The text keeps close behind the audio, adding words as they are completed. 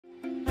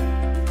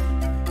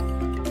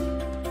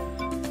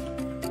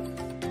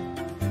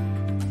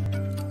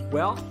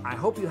Well, I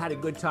hope you had a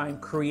good time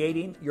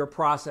creating your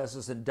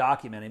processes and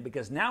documenting,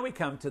 because now we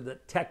come to the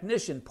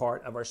technician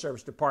part of our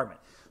service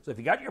department. So if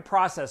you got your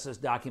processes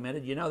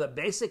documented, you know that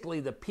basically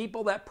the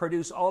people that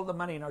produce all of the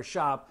money in our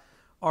shop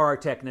are our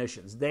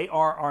technicians. They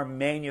are our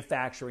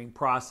manufacturing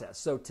process.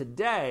 So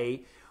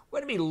today, we're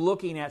going to be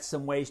looking at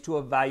some ways to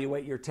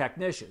evaluate your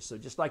technicians. So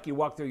just like you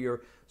walk through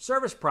your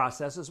service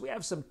processes, we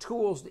have some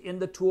tools in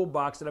the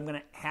toolbox that I'm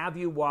going to have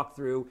you walk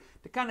through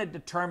to kind of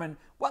determine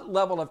what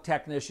level of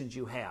technicians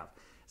you have.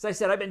 As I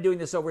said, I've been doing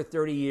this over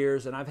 30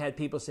 years, and I've had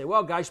people say,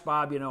 well, gosh,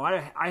 Bob, you know,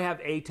 I have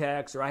A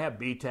techs, or I have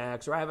B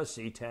techs, or I have a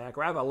C tech,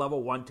 or I have a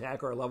level 1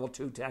 tech, or a level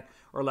 2 tech,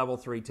 or a level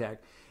 3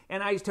 tech.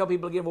 And I just tell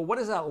people again, well, what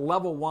does that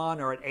level 1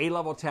 or an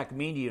A-level tech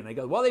mean to you? And they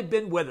go, well, they've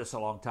been with us a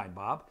long time,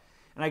 Bob.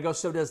 And I go,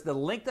 so does the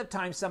length of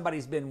time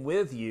somebody's been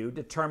with you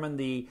determine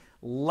the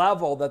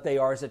level that they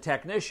are as a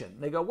technician?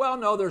 They go, well,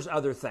 no, there's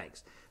other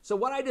things. So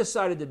what I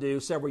decided to do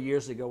several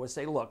years ago was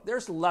say, look,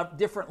 there's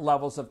different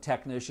levels of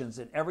technicians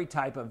in every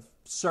type of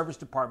service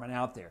department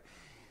out there.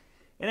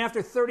 And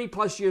after 30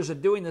 plus years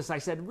of doing this, I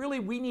said, really,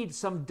 we need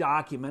some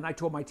document. I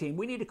told my team,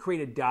 we need to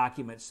create a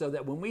document so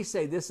that when we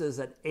say this is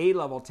an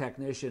A-level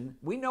technician,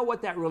 we know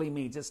what that really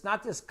means. It's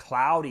not this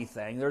cloudy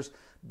thing. There's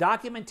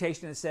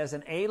documentation that says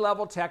an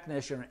A-level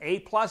technician, an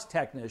A-plus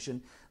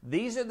technician,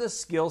 these are the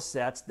skill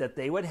sets that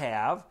they would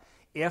have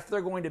if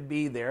they're going to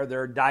be there.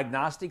 Their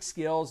diagnostic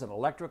skills and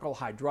electrical,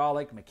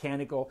 hydraulic,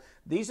 mechanical,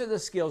 these are the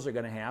skills they're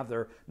going to have.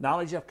 Their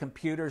knowledge of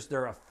computers,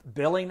 their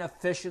billing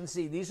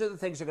efficiency, these are the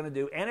things they're going to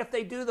do. And if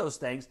they do those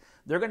things,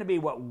 they're going to be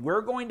what we're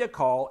going to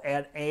call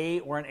an A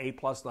or an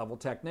A-plus level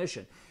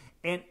technician.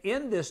 And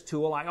in this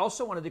tool, I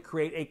also wanted to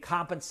create a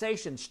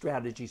compensation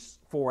strategy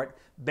for it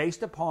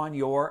based upon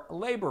your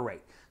labor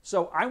rate.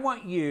 So I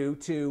want you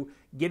to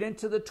get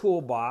into the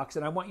toolbox,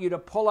 and I want you to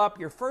pull up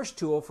your first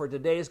tool for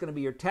today is going to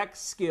be your tech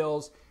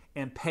skills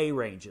and pay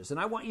ranges. And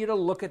I want you to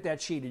look at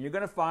that sheet, and you're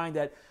going to find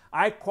that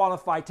I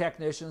qualify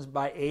technicians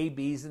by A,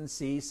 B's, and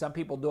C's. Some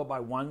people do it by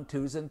 1,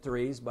 2s, and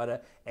 3s, but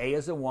a A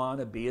is a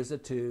 1, a B is a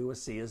 2, a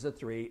C is a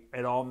 3.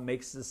 It all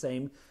makes the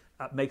same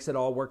makes it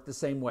all work the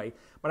same way.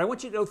 But I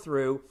want you to go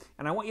through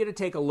and I want you to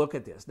take a look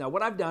at this. Now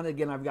what I've done,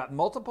 again, I've got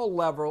multiple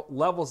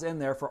levels in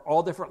there for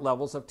all different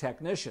levels of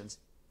technicians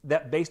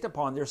that based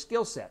upon their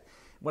skill set.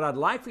 What I'd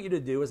like for you to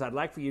do is I'd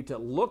like for you to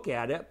look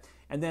at it,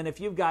 and then if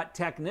you've got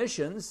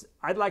technicians,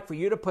 I'd like for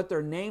you to put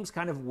their names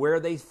kind of where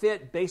they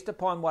fit based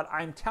upon what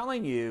I'm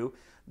telling you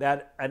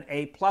that an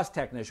A-plus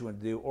technician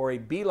would do or a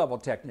B-level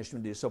technician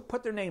would do. So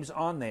put their names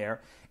on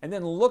there, and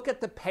then look at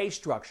the pay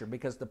structure,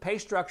 because the pay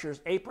structure is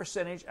a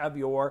percentage of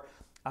your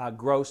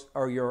gross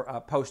or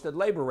your posted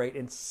labor rate,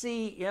 and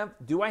see if,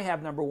 do I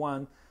have, number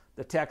one,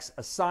 the techs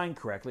assigned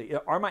correctly?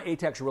 Are my A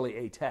techs really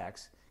A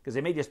techs? Because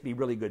they may just be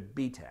really good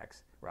B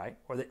techs, right?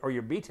 Or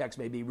your B techs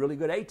may be really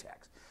good A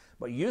techs.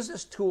 But use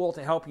this tool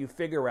to help you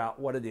figure out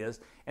what it is.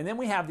 And then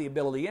we have the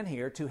ability in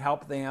here to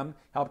help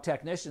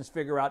technicians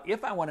figure out,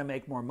 if I want to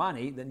make more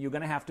money, then you're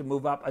going to have to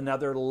move up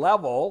another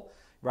level,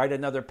 right?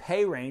 Another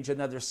pay range,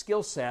 another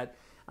skill set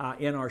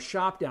in our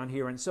shop down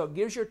here. And so it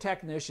gives your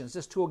technicians,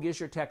 this tool gives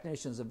your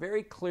technicians a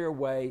very clear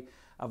way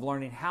of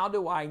learning, how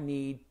do I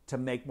need to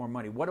make more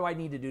money? What do I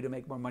need to do to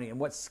make more money? And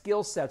what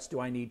skill sets do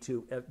I need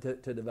to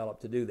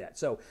develop to do that?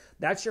 So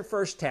that's your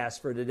first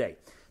task for today.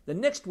 The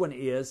next one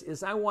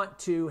is I want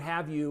to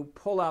have you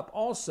pull up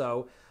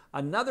also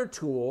another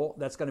tool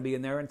that's going to be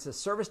in there, and it's a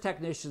Service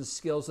Technician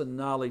Skills and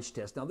Knowledge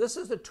Test. Now, this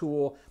is a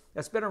tool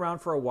that's been around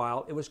for a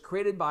while. It was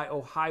created by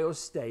Ohio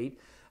State.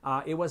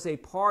 It was a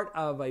part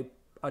of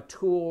a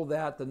tool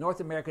that the North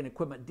American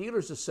Equipment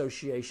Dealers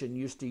Association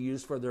used to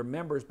use for their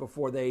members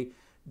before they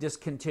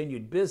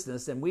discontinued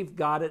business, and we've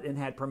got it and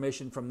had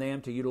permission from them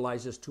to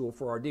utilize this tool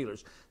for our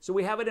dealers. So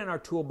we have it in our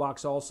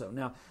toolbox also.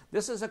 Now,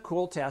 this is a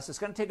cool test. It's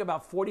going to take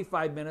about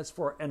 45 minutes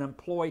for an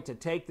employee to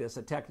take this,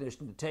 a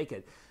technician to take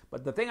it.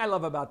 But the thing I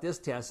love about this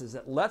test is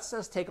it lets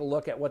us take a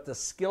look at what the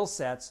skill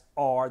sets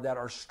are that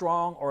are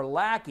strong or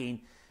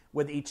lacking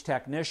with each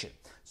technician.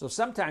 So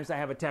sometimes I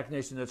have a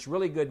technician that's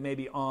really good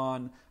maybe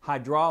on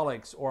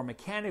hydraulics or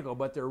mechanical,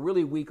 but they're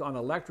really weak on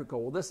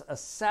electrical. Well, this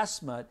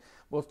assessment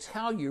will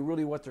tell you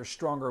really what they're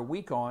strong or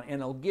weak on,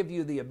 and it'll give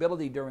you the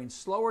ability during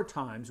slower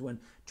times when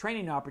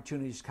training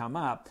opportunities come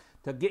up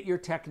to get your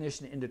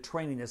technician into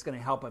training that's going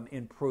to help them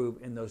improve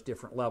in those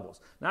different levels.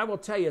 Now, I will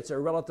tell you, it's a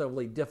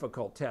relatively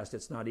difficult test.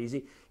 It's not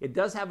easy. It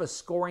does have a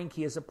scoring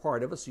key as a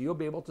part of it, so you'll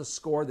be able to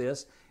score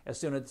this as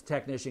soon as the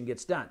technician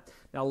gets done.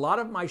 Now, a lot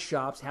of my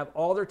shops have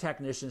all their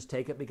technicians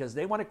take it because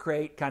they want to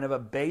create kind of a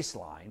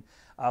baseline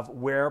of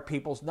where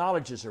people's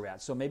knowledges are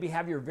at. So maybe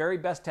have your very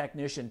best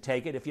technician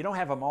take it. If you don't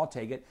have them all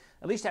take it,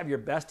 at least have your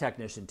best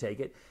technician take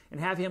it and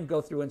have him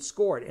go through and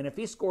score it. And if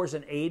he scores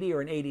an 80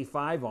 or an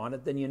 85 on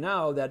it, then you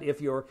know that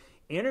if you're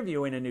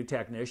interviewing a new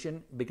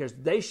technician, because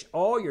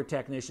all your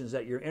technicians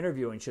that you're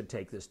interviewing should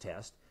take this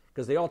test,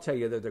 because they all tell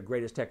you they're the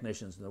greatest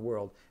technicians in the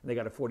world, and they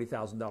got a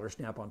 $40,000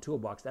 Snap-on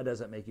toolbox. That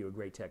doesn't make you a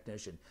great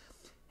technician.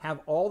 have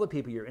all the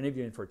people you're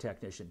interviewing for a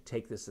technician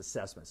take this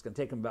assessment. It's going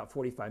to take them about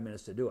 45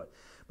 minutes to do it.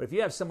 But if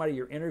you have somebody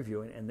you're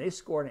interviewing and they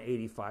score an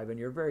 85 and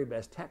your very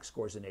best tech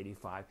scores an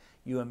 85,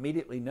 you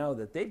immediately know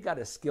that they've got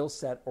a skill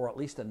set or at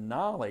least a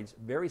knowledge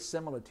very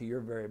similar to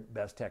your very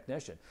best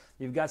technician.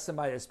 You've got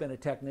somebody that's been a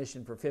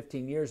technician for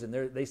 15 years and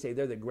they say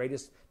they're the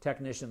greatest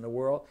technician in the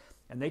world,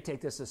 and they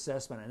take this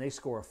assessment and they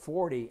score a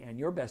 40 and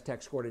your best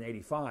tech scored an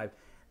 85.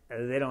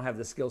 They don't have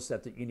the skill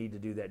set that you need to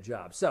do that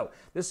job. So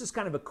this is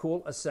kind of a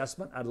cool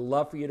assessment. I'd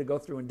love for you to go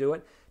through and do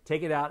it.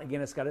 Take it out. Again,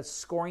 it's got a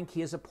scoring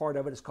key as a part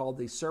of it. It's called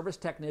the Service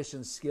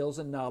Technician Skills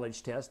and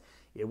Knowledge Test.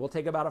 It will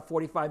take about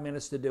 45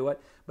 minutes to do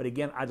it. But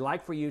again, I'd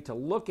like for you to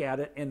look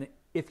at it, and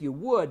if you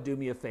would, do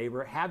me a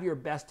favor, have your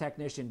best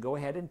technician go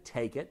ahead and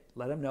take it.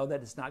 Let them know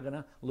that it's not going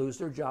to lose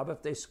their job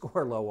if they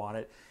score low on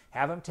it.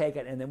 Have them take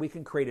it, and then we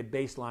can create a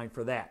baseline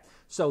for that.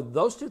 So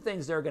those two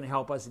things there are going to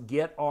help us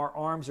get our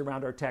arms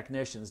around our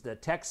technicians. The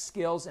tech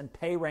skills and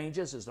pay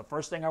ranges is the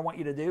first thing I want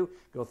you to do.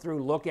 Go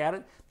through, look at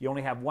it. If you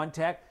only have one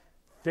tech,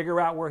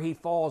 figure out where he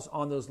falls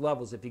on those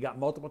levels. If you got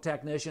multiple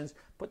technicians,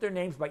 put their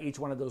names by each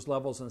one of those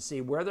levels and see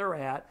where they're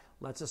at.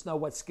 Lets us know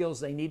what skills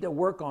they need to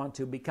work on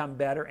to become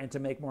better and to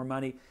make more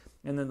money.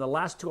 And then the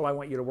last tool I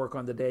want you to work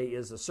on today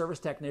is the Service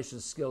Technician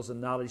Skills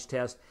and Knowledge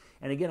Test.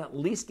 And again, at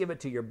least give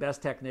it to your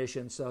best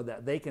technician so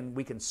that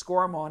we can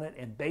score them on it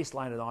and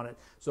baseline it on it.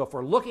 So if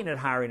we're looking at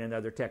hiring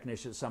another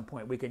technician at some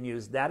point, we can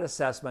use that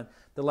assessment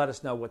to let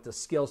us know what the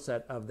skill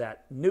set of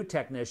that new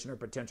technician or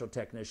potential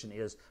technician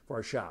is for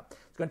our shop.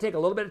 It's going to take a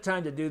little bit of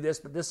time to do this,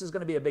 but this is going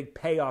to be a big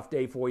payoff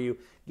day for you,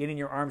 getting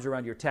your arms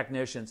around your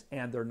technicians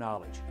and their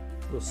knowledge.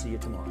 We'll see you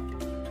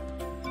tomorrow.